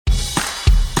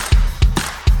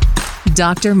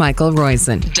Dr. Michael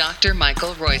Roizen. Dr.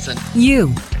 Michael Roizen.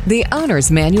 You, the Owner's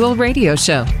Manual Radio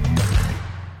Show.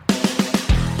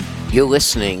 You're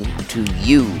listening to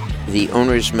You, the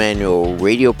Owner's Manual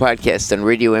Radio Podcast on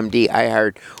Radio MD,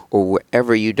 iHeart, or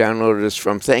wherever you downloaded us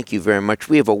from. Thank you very much.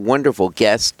 We have a wonderful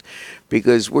guest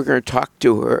because we're going to talk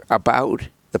to her about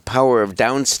the power of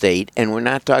downstate, and we're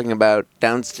not talking about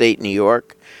downstate New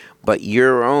York, but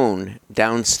your own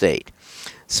downstate.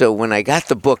 So when I got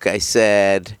the book, I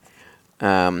said,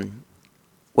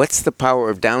 what's the power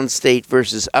of downstate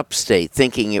versus upstate?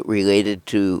 Thinking it related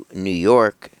to New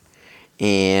York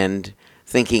and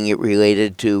thinking it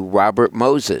related to Robert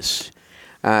Moses.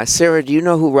 Sarah, do you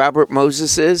know who Robert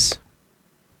Moses is?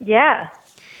 Yeah.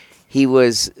 He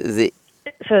was the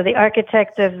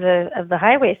architect of the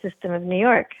highway system of New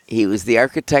York. He was the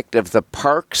architect of the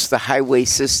parks, the highway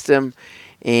system,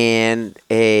 and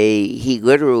he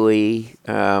literally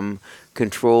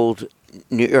controlled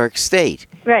New York State.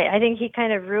 Right. I think he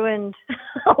kind of ruined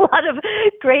a lot of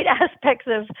great aspects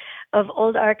of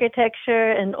old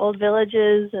architecture and old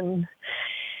villages, and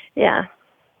yeah.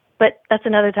 But that's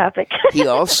another topic. He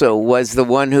also was the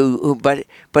one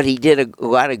but he did a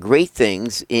lot of great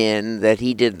things in that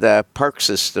he did the park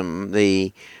system,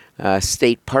 the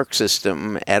state park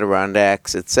system,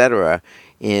 Adirondacks, etc.,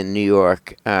 in New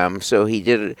York. So he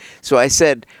did it. So I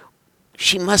said,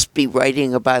 she must be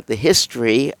writing about the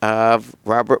history of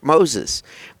Robert Moses.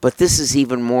 But this is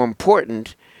even more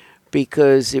important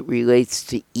because it relates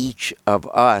to each of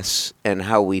us and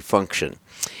how we function.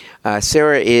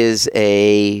 Sarah is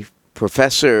a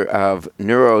professor of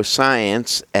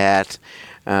neuroscience at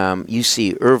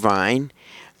UC Irvine,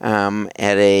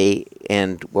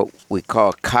 and what we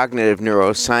call cognitive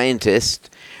neuroscientist,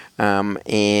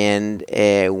 and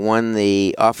won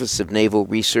the Office of Naval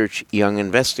Research Young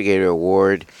Investigator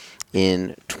Award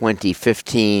in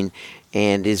 2015,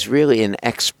 and is really an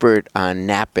expert on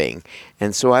napping.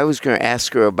 And so I was going to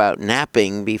ask her about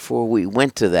napping before we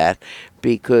went to that,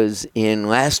 because in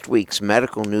last week's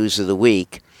Medical News of the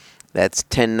Week, that's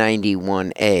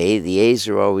 1091A, the A's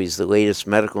are always the latest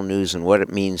medical news and what it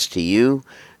means to you.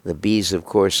 The B's, of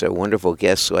course, are wonderful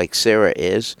guests like Sarah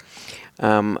is.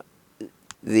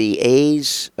 The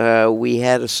A's, we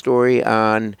had a story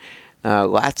on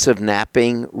lots of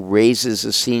napping raises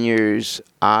a senior's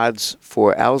odds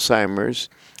for Alzheimer's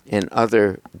and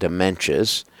other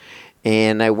dementias.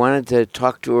 And I wanted to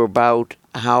talk to her about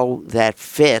how that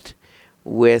fit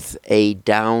with a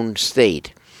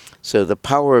downstate. So the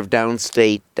power of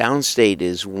downstate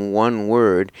is one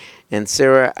word. And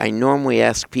Sarah, I normally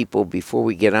ask people before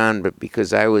we get on, but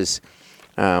because I was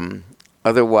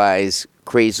otherwise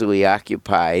crazily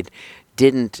occupied,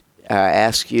 didn't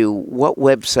ask you, what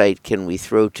website can we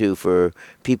throw to for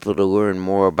people to learn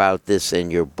more about this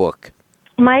and your book?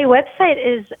 My website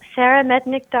is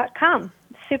sarahmednick.com.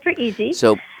 Super easy.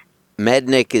 So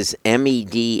Mednick is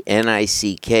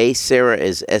MEDNICK. Sarah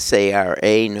is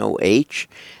SARA, no H.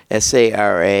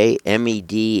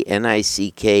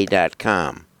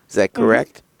 SARAMEDNICK.com. Is that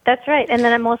correct? Mm-hmm. That's right. And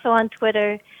then I'm also on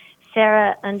Twitter,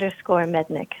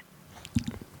 Sarah_Mednick.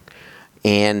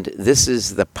 And this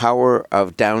is the power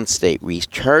of downstate.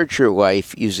 Recharge your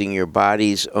life using your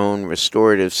body's own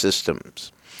restorative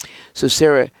systems. So,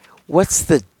 Sarah, what's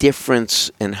the difference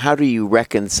and how do you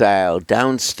reconcile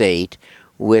downstate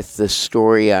with the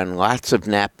story on lots of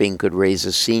napping could raise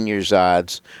a senior's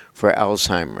odds for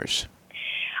Alzheimer's?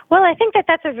 Well, I think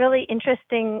that's a really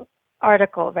interesting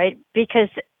article, right? Because,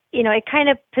 it kind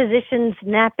of positions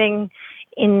napping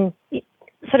in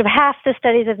sort of half the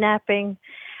studies of napping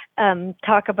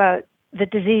talk about the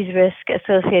disease risk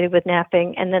associated with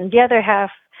napping, and then the other half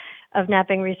of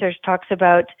napping research talks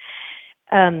about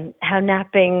how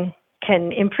napping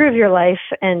can improve your life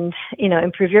and,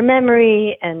 improve your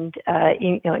memory and,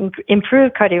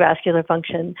 improve cardiovascular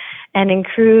function and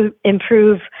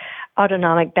improve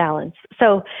autonomic balance.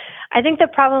 So I think the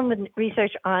problem with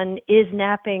research on is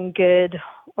napping good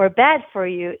or bad for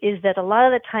you is that a lot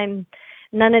of the time,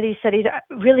 none of these studies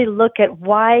really look at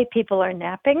why people are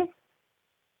napping.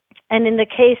 And in the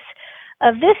case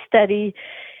of this study,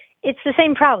 it's the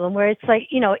same problem where it's like,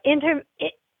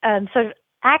 sort of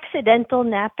accidental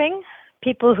napping,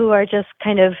 people who are just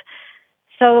kind of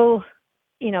so,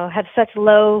 have such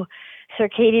low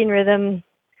circadian rhythm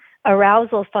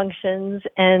arousal functions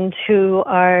and who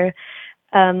are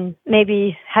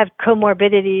maybe have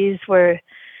comorbidities where,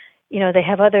 they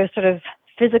have other sort of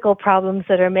physical problems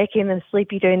that are making them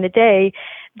sleepy during the day,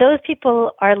 those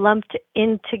people are lumped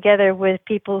in together with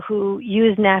people who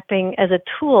use napping as a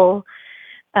tool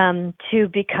to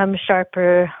become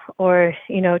sharper or,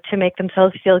 to make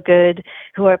themselves feel good,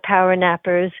 who are power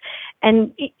nappers.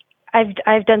 And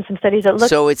I've done some studies that look.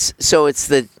 So it's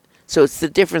the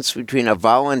difference between a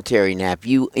voluntary nap.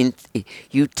 You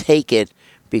take it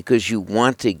because you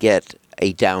want to get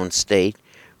a down state,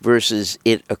 versus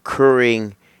it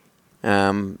occurring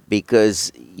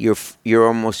because your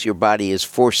body is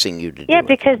forcing you to do it.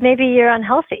 Because maybe you're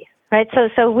unhealthy, right?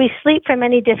 So we sleep for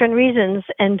many different reasons,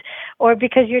 or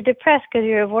because you're depressed because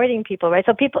you're avoiding people, right?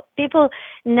 So people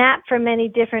nap for many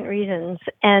different reasons,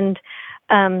 and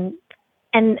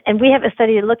we have a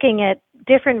study looking at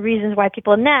different reasons why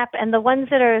people nap, and the ones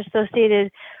that are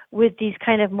associated with these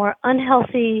kind of more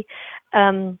unhealthy,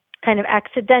 kind of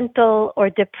accidental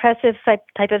or depressive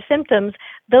type of symptoms,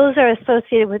 those are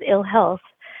associated with ill health.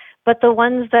 But the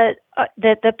ones that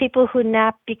the people who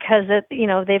nap because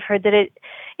they've heard that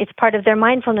it's part of their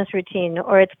mindfulness routine,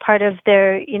 or it's part of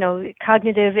their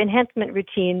cognitive enhancement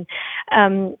routine,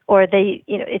 or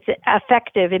it's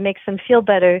effective, it makes them feel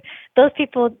better. Those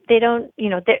people, they don't,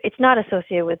 it's not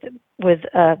associated with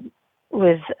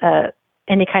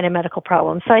any kind of medical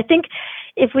problem. So I think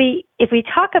if we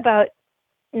talk about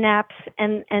naps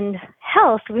and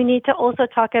health, we need to also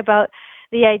talk about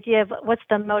the idea of what's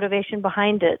the motivation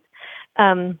behind it.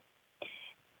 So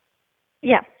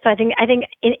I think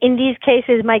in these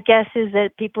cases, my guess is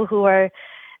that people who are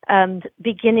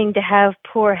beginning to have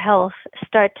poor health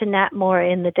start to nap more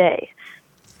in the day.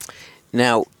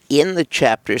 Now, in the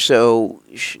chapter, so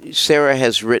Sarah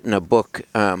has written a book,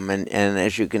 and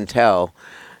as you can tell,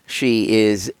 she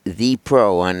is the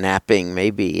pro on napping,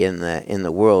 maybe in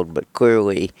the world, but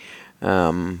clearly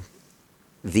the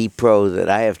pro that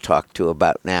I have talked to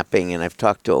about napping, and I've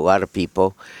talked to a lot of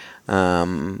people.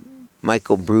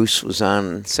 Michael Bruce was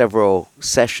on several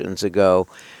sessions ago,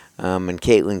 and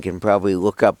Caitlin can probably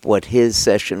look up what his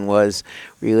session was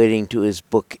relating to his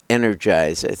book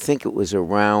Energize. I think it was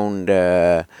around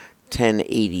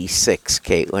 1086,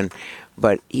 Caitlin.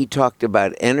 But he talked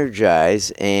about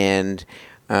Energize, and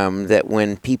that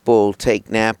when people take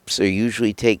naps, or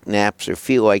usually take naps, or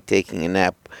feel like taking a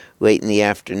nap late in the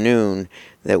afternoon,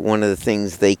 that one of the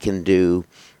things they can do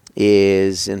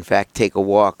is, in fact, take a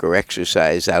walk or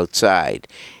exercise outside.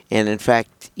 And in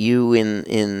fact, you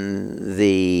in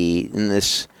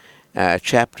this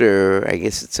chapter, I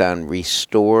guess it's on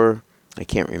Restore. I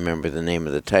can't remember the name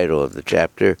of the title of the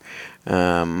chapter,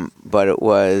 but it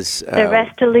was the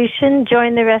Restitution.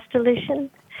 Join the Restitution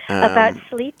about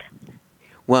sleep.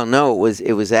 Well, no,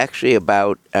 it was actually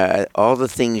about all the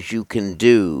things you can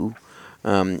do.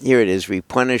 Here it is: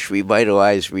 replenish,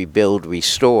 revitalize, rebuild,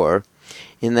 restore.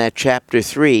 In that chapter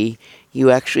 3,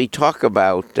 you actually talk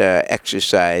about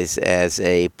exercise as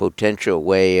a potential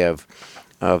way of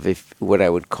what I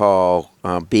would call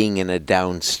being in a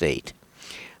down state,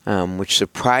 which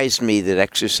surprised me that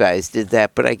exercise did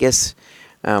that. But I guess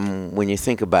when you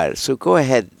think about it, so go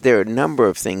ahead. There are a number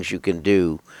of things you can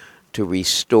do to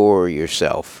restore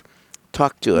yourself.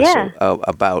 Talk to us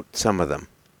about some of them.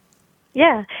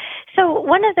 Yeah. So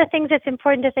one of the things that's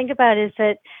important to think about is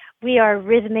that we are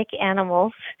rhythmic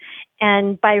animals,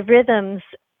 and by rhythms,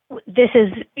 this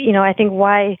is, I think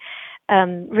why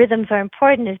rhythms are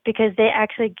important is because they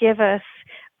actually give us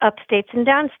up states and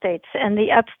down states. And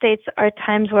the up states are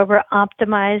times where we're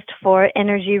optimized for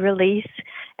energy release,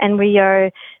 and we are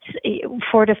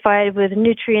fortified with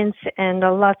nutrients and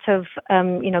lots of,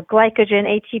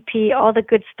 glycogen, ATP, all the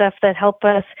good stuff that help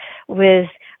us with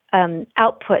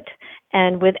output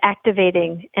and with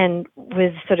activating and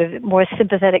with sort of more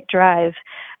sympathetic drive.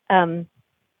 And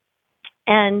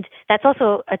that's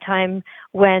also a time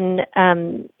when,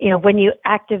 when you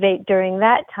activate during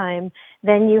that time,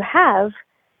 then you have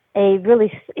a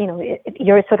really,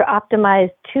 you're sort of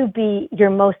optimized to be your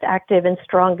most active and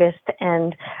strongest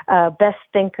and best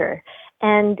thinker.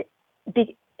 And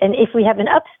if we have an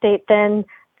up state, then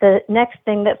the next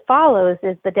thing that follows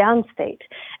is the down state.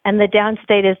 And the down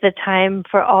state is the time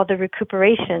for all the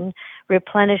recuperation,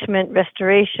 replenishment,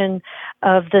 restoration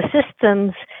of the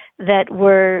systems that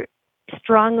were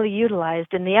strongly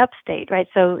utilized in the up state, right?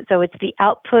 So it's the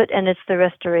output and it's the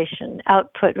restoration,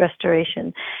 output,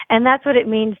 restoration. And that's what it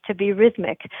means to be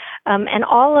rhythmic. And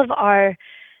all of our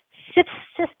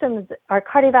systems, our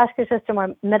cardiovascular system, our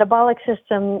metabolic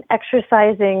system,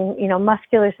 exercising,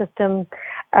 muscular system,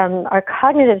 our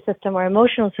cognitive system, our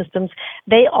emotional systems,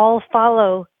 they all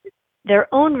follow their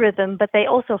own rhythm, but they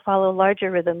also follow larger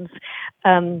rhythms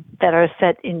that are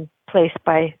set in place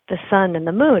by the sun and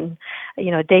the moon,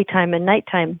 daytime and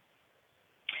nighttime.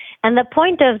 And the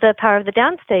point of the power of the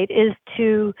down state is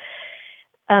to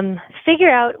figure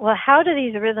out, well, how do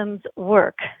these rhythms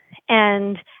work?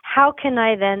 And how can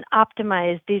I then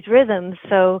optimize these rhythms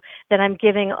so that I'm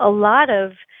giving a lot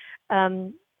of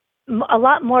a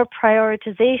lot more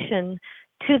prioritization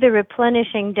to the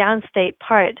replenishing downstate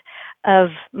part of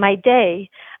my day,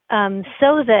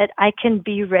 so that I can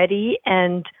be ready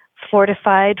and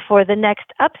fortified for the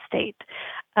next upstate.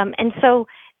 And so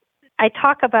I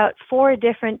talk about 4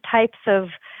 different types of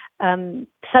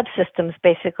subsystems,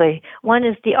 basically. One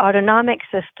is the autonomic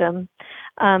system,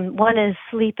 one is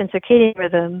sleep and circadian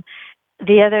rhythm,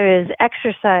 the other is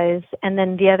exercise, and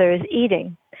then the other is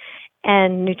eating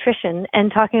and nutrition,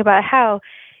 and talking about how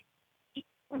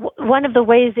one of the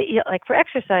ways that you, like for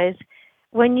exercise,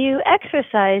 when you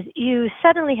exercise, you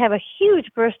suddenly have a huge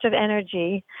burst of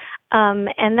energy,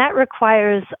 and that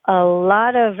requires a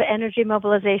lot of energy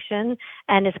mobilization,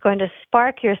 and it's going to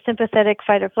spark your sympathetic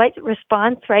fight or flight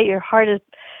response. Right, your heart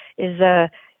is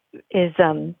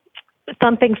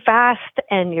thumping fast,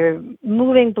 and you're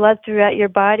moving blood throughout your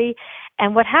body.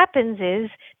 And what happens is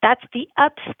that's the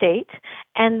up state,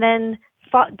 and then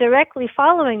directly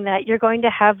following that, you're going to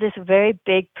have this very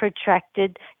big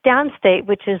protracted downstate,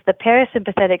 which is the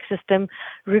parasympathetic system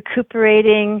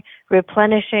recuperating,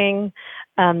 replenishing,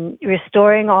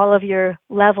 restoring all of your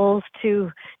levels to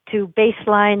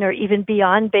baseline or even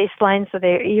beyond baseline, so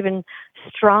they're even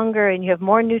stronger and you have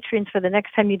more nutrients for the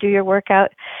next time you do your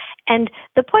workout. And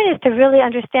the point is to really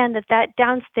understand that that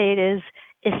downstate is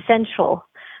essential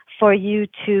for you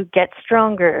to get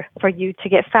stronger, for you to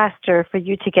get faster, for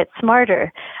you to get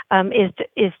smarter,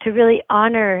 is to really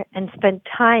honor and spend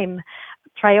time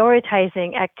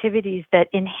prioritizing activities that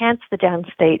enhance the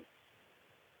downstate.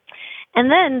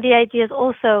 And then the idea is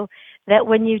also that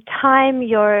when you time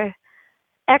your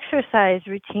exercise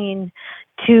routine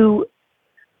to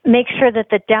make sure that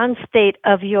the downstate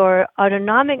of your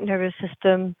autonomic nervous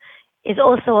system is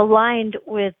also aligned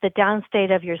with the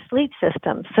downstate of your sleep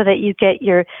system, so that you get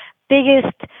your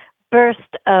biggest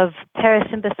burst of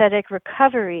parasympathetic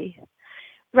recovery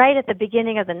right at the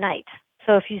beginning of the night.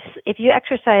 So if you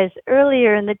exercise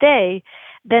earlier in the day,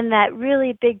 then that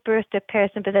really big burst of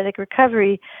parasympathetic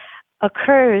recovery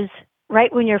occurs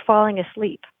right when you're falling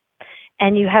asleep.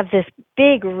 And you have this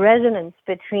big resonance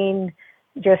between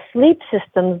your sleep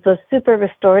systems, those super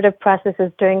restorative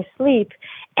processes during sleep,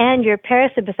 and your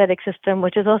parasympathetic system,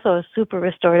 which is also a super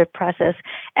restorative process.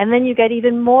 And then you get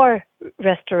even more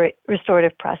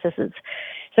restorative processes.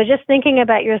 So just thinking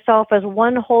about yourself as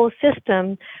one whole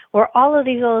system where all of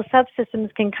these little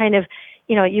subsystems can kind of,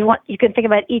 you can think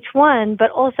about each one,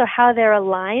 but also how they're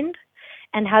aligned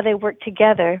and how they work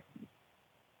together.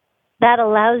 That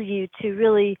allows you to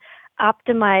really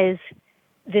optimize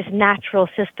this natural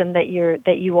system that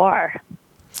you are.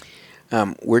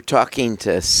 We're talking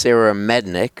to Sarah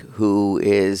Mednick, who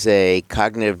is a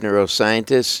cognitive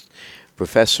neuroscientist,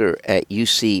 professor at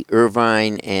UC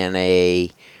Irvine, and a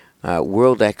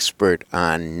world expert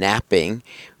on napping,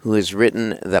 who has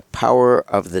written The Power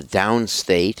of the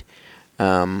Downstate,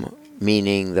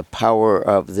 meaning the power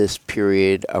of this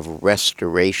period of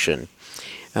restoration.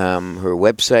 Her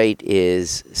website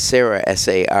is Sarah,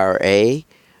 S-A-R-A,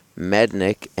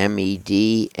 Mednick,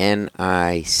 MEDNICK.com,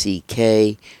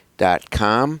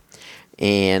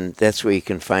 and that's where you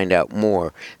can find out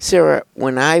more. Sarah,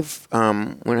 when I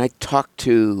talked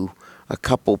to a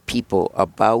couple people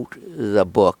about the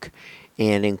book,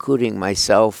 and including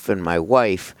myself and my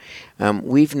wife,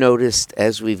 we've noticed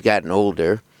as we've gotten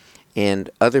older, and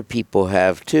other people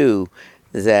have too,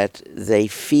 that they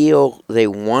feel they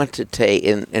want to take,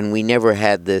 and we never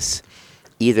had this,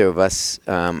 either of us,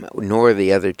 nor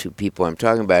the other two people I'm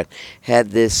talking about,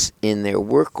 had this in their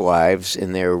work lives,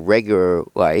 in their regular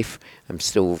life.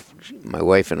 My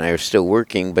wife and I are still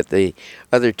working, but the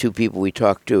other two people we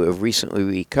talked to have recently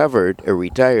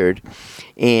retired,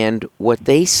 and what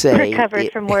they say...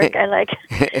 Recovered from work, I like.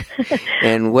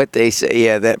 And what they say,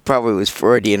 yeah, that probably was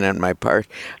Freudian on my part.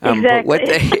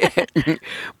 Exactly.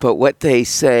 But what they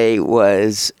say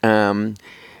was, and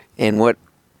what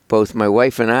both my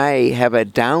wife and I have a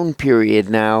down period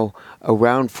now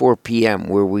around 4 p.m.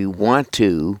 where we want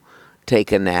to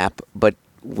take a nap, but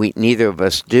neither of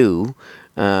us do.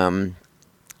 And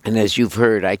as you've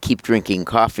heard, I keep drinking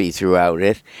coffee throughout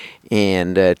it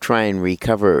and try and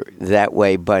recover that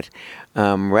way. But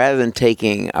rather than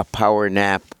taking a power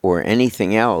nap or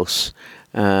anything else,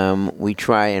 we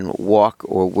try and walk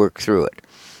or work through it.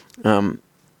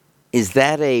 Is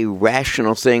that a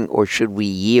rational thing, or should we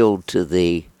yield to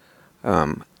the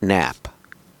nap?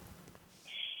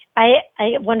 I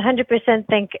 100%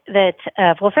 think that,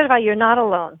 well, first of all, you're not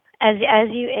alone. As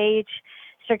you age,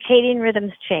 circadian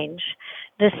rhythms change.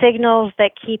 The signals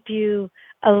that keep you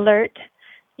alert,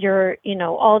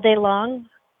 all day long,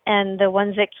 and the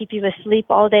ones that keep you asleep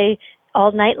all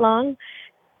night long,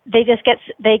 they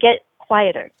get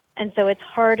quieter. And so it's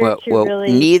harder Well, to well,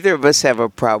 really. neither of us have a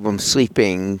problem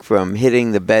sleeping from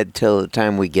hitting the bed till the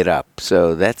time we get up,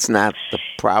 so that's not the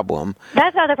problem.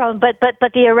 That's not the problem, but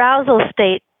the arousal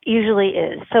state usually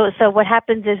is. So what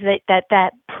happens is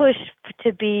that push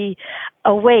to be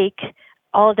awake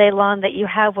all day long that you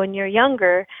have when you're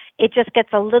younger, it just gets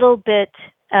a little bit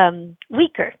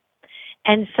weaker,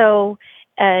 and so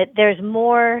there's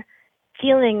more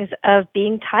feelings of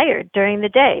being tired during the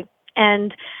day,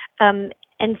 and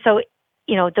so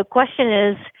the question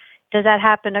is, does that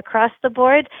happen across the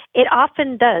board? It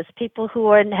often does. People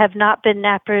who have not been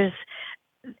nappers,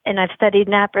 and I've studied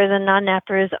nappers and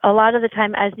non-nappers, a lot of the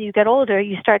time as you get older,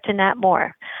 you start to nap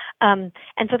more. And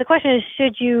so the question is,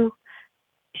 should you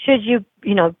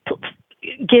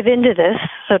give into this,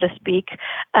 so to speak?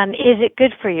 Is it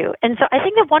good for you? And so I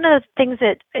think that one of the things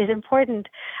that is important,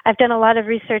 I've done a lot of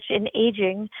research in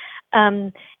aging,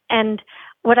 and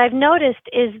what I've noticed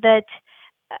is that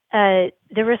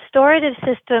the restorative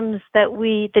systems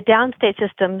the downstate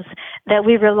systems that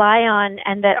we rely on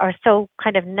and that are so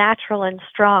kind of natural and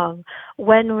strong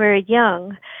when we're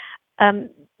young,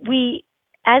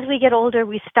 as we get older,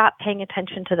 we stop paying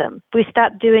attention to them. We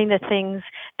stop doing the things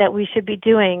that we should be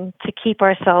doing to keep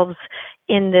ourselves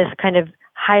in this kind of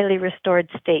highly restored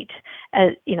state,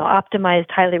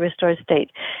 optimized, highly restored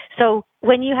state. So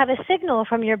when you have a signal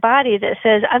from your body that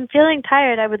says, I'm feeling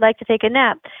tired, I would like to take a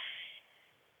nap,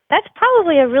 that's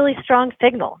probably a really strong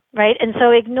signal, right? And so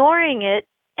ignoring it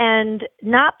and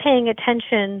not paying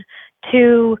attention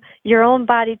to your own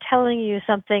body telling you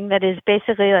something that is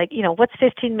basically like, what's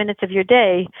 15 minutes of your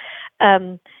day,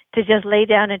 to just lay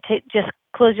down and just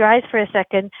close your eyes for a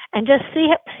second and just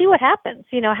see what happens.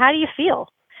 How do you feel?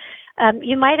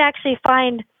 You might actually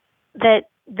find that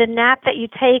the nap that you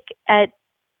take at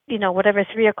whatever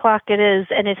 3 o'clock it is,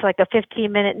 and it's like a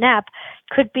 15-minute nap,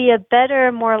 could be a better,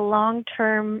 more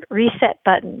long-term reset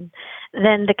button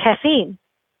than the caffeine.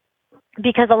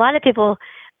 Because a lot of people,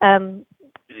 it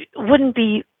wouldn't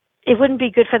be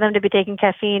good for them to be taking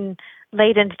caffeine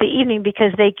late into the evening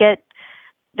because they're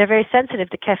very sensitive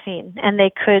to caffeine, and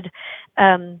it could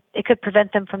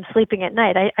prevent them from sleeping at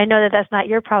night. I know that that's not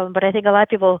your problem, but I think a lot of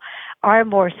people are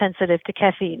more sensitive to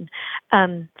caffeine.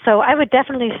 So I would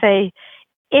definitely say,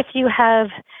 if your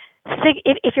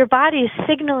body is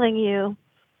signaling you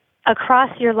across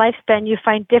your lifespan, you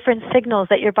find different signals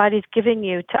that your body's giving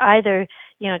you to either,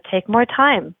 take more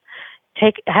time,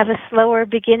 have a slower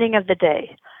beginning of the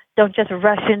day. Don't just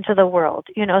rush into the world,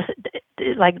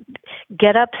 like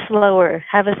get up slower,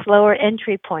 have a slower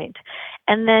entry point.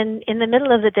 And then in the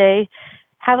middle of the day,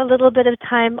 have a little bit of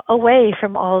time away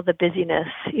from all the busyness,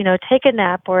 take a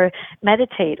nap or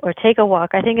meditate or take a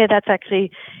walk. I think that's actually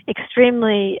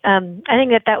extremely, I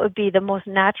think that would be the most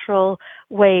natural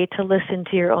way to listen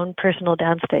to your own personal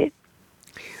downstate.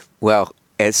 Well,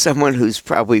 as someone who's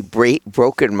probably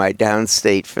broken my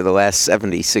downstate for the last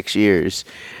 76 years,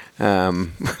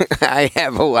 I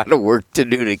have a lot of work to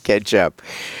do to catch up.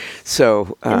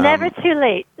 So never too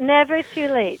late. Never too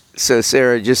late. So,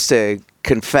 Sarah, just to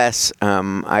confess,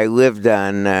 I lived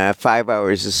on 5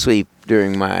 hours of sleep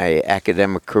during my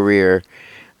academic career,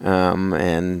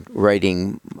 and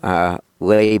writing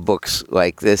lay books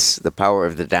like this, The Power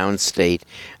of the Downstate,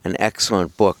 an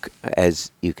excellent book, as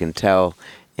you can tell,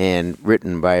 and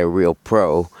written by a real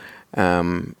pro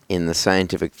in the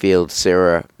scientific field,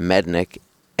 Sarah Mednick,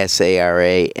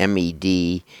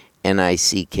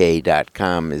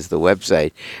 Saramednick.com is the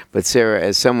website. But Sarah,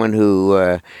 as someone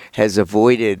who has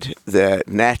avoided the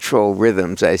natural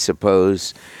rhythms, I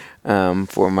suppose,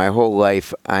 for my whole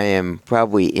life, I am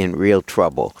probably in real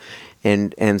trouble.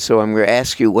 And so I'm going to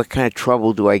ask you, what kind of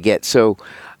trouble do I get? So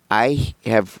I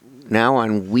have now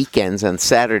on weekends, on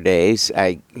Saturdays,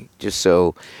 I'll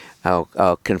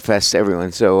confess to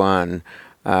everyone. So on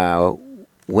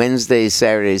Wednesdays,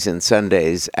 Saturdays, and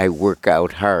Sundays, I work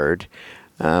out hard,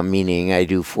 meaning I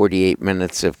do 48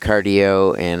 minutes of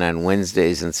cardio, and on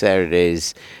Wednesdays and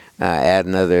Saturdays, add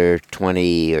another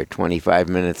 20 or 25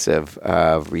 minutes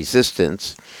of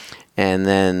resistance. And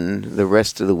then the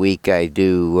rest of the week I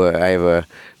have a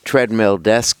treadmill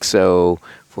desk, so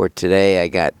for today I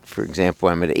got, for example,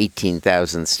 I'm at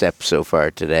 18,000 steps so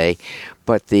far today,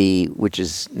 which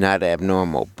is not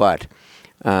abnormal, but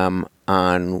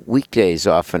on weekdays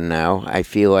often now, I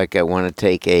feel like I want to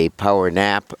take a power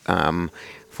nap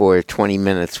for 20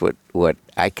 minutes, what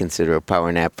I consider a power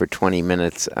nap for 20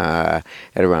 minutes at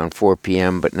around 4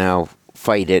 p.m., but now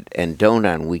fight it and don't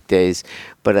on weekdays.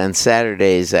 But on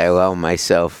Saturdays, I allow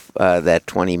myself that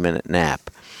 20-minute nap.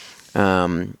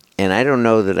 And I don't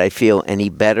know that I feel any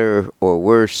better or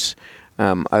worse,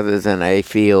 other than I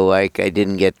feel like I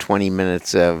didn't get 20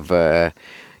 minutes of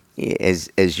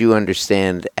as you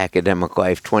understand academic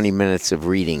life, 20 minutes of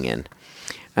reading in.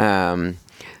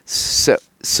 So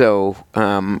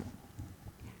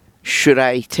should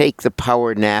I take the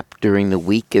power nap during the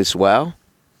week as well?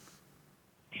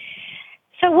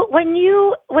 So when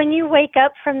you wake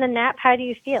up from the nap, how do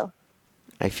you feel?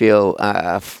 I feel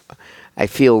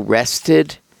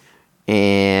rested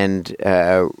and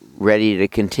ready to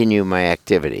continue my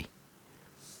activity.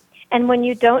 And when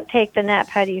you don't take the nap,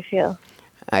 how do you feel?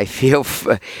 I feel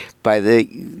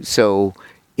so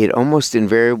it almost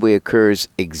invariably occurs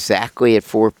exactly at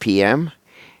 4 p.m.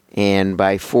 and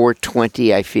by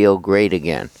 4:20 I feel great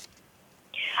again.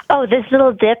 Oh, this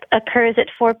little dip occurs at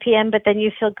 4 p.m., but then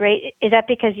you feel great. Is that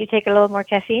because you take a little more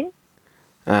caffeine?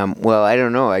 Well, I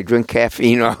don't know. I drink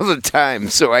caffeine all the time,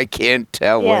 so I can't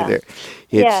tell whether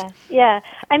it's... Yeah.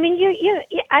 I mean,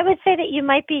 I would say that you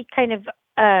might be kind of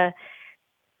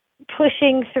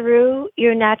pushing through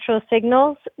your natural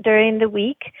signals during the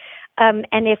week. And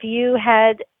if you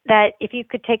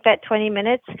could take that 20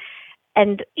 minutes,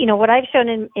 and what I've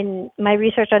shown in my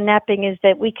research on napping is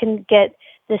that we can get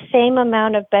the same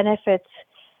amount of benefits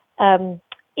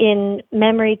in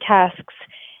memory tasks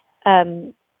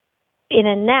in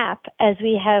a nap as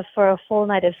we have for a full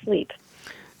night of sleep.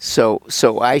 So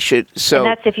I should... and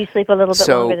that's if you sleep a little bit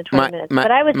longer than 20 minutes.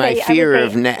 But I would my say... fear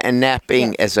of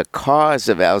napping as a cause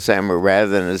of Alzheimer's rather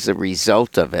than as a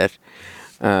result of it,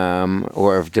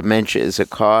 or of dementia as a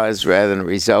cause rather than a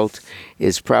result,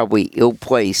 is probably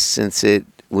ill-placed, since it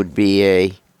would be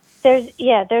a... There's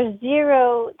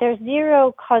zero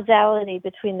causality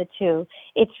between the two.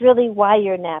 It's really why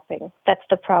you're napping. That's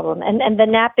the problem. And the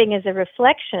napping is a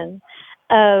reflection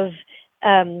of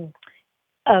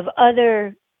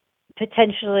other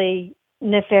potentially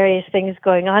nefarious things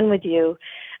going on with you,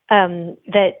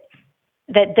 that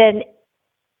then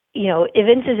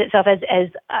evinces itself as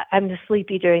I'm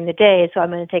sleepy during the day, so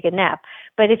I'm going to take a nap.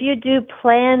 But if you do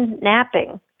planned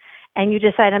napping and you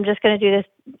decide I'm just going to do this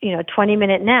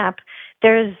 20-minute nap,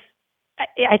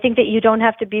 I think that you don't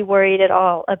have to be worried at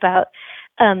all about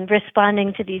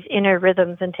responding to these inner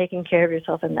rhythms and taking care of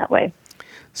yourself in that way.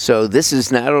 So this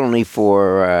is not only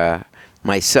for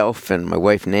myself and my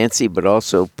wife Nancy, but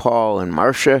also Paul and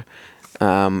Marcia.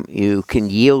 You can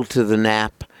yield to the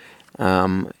nap,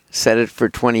 set it for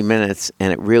 20 minutes,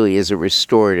 and it really is a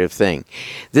restorative thing.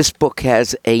 This book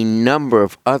has a number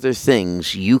of other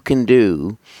things you can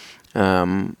do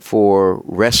for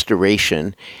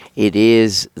restoration. It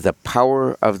is The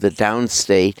Power of the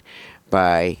Downstate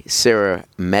by Sarah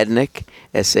Mednick.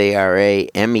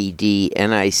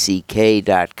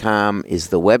 Saramednick.com is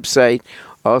the website.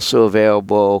 Also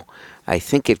available, I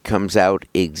think it comes out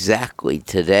exactly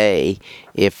today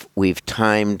if we've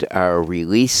timed our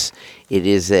release. It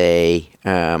is a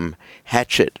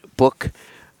Hachette book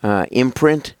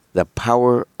imprint, The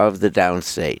Power of the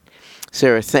Downstate.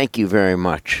 Sarah, thank you very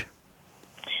much.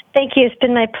 Thank you. It's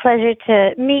been my pleasure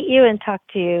to meet you and talk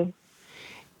to you.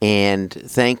 And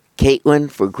thank Caitlin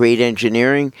for great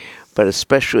engineering, but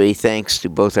especially thanks to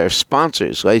both our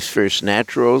sponsors,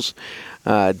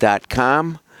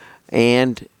 Life'sFirstNaturals.com,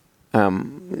 and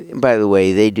by the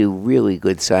way, they do really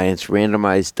good science,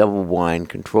 randomized, double-blind,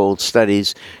 controlled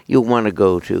studies. You'll want to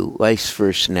go to Life's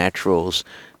First Naturals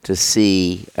to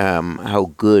see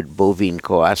how good bovine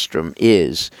colostrum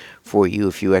is for you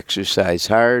if you exercise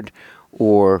hard,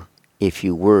 or if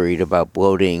you're worried about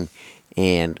bloating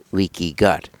and leaky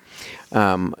gut.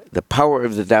 The Power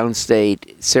of the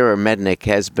Downstate, Sarah Mednick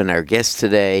has been our guest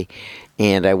today,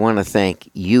 and I want to thank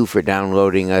you for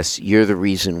downloading us. You're the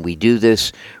reason we do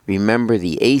this. Remember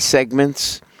the A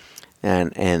segments,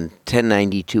 and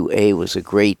 1092A was a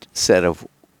great set of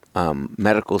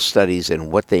medical studies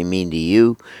and what they mean to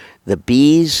you. The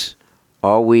B's,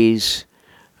 always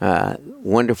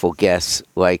wonderful guests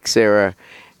like Sarah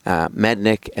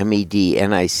Mednick,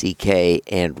 Mednick,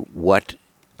 and what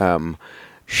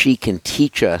she can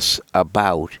teach us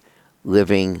about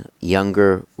living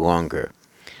younger, longer.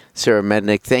 Sarah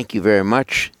Mednick, thank you very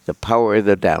much. The Power of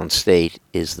the Downstate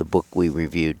is the book we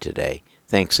reviewed today.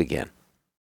 Thanks again.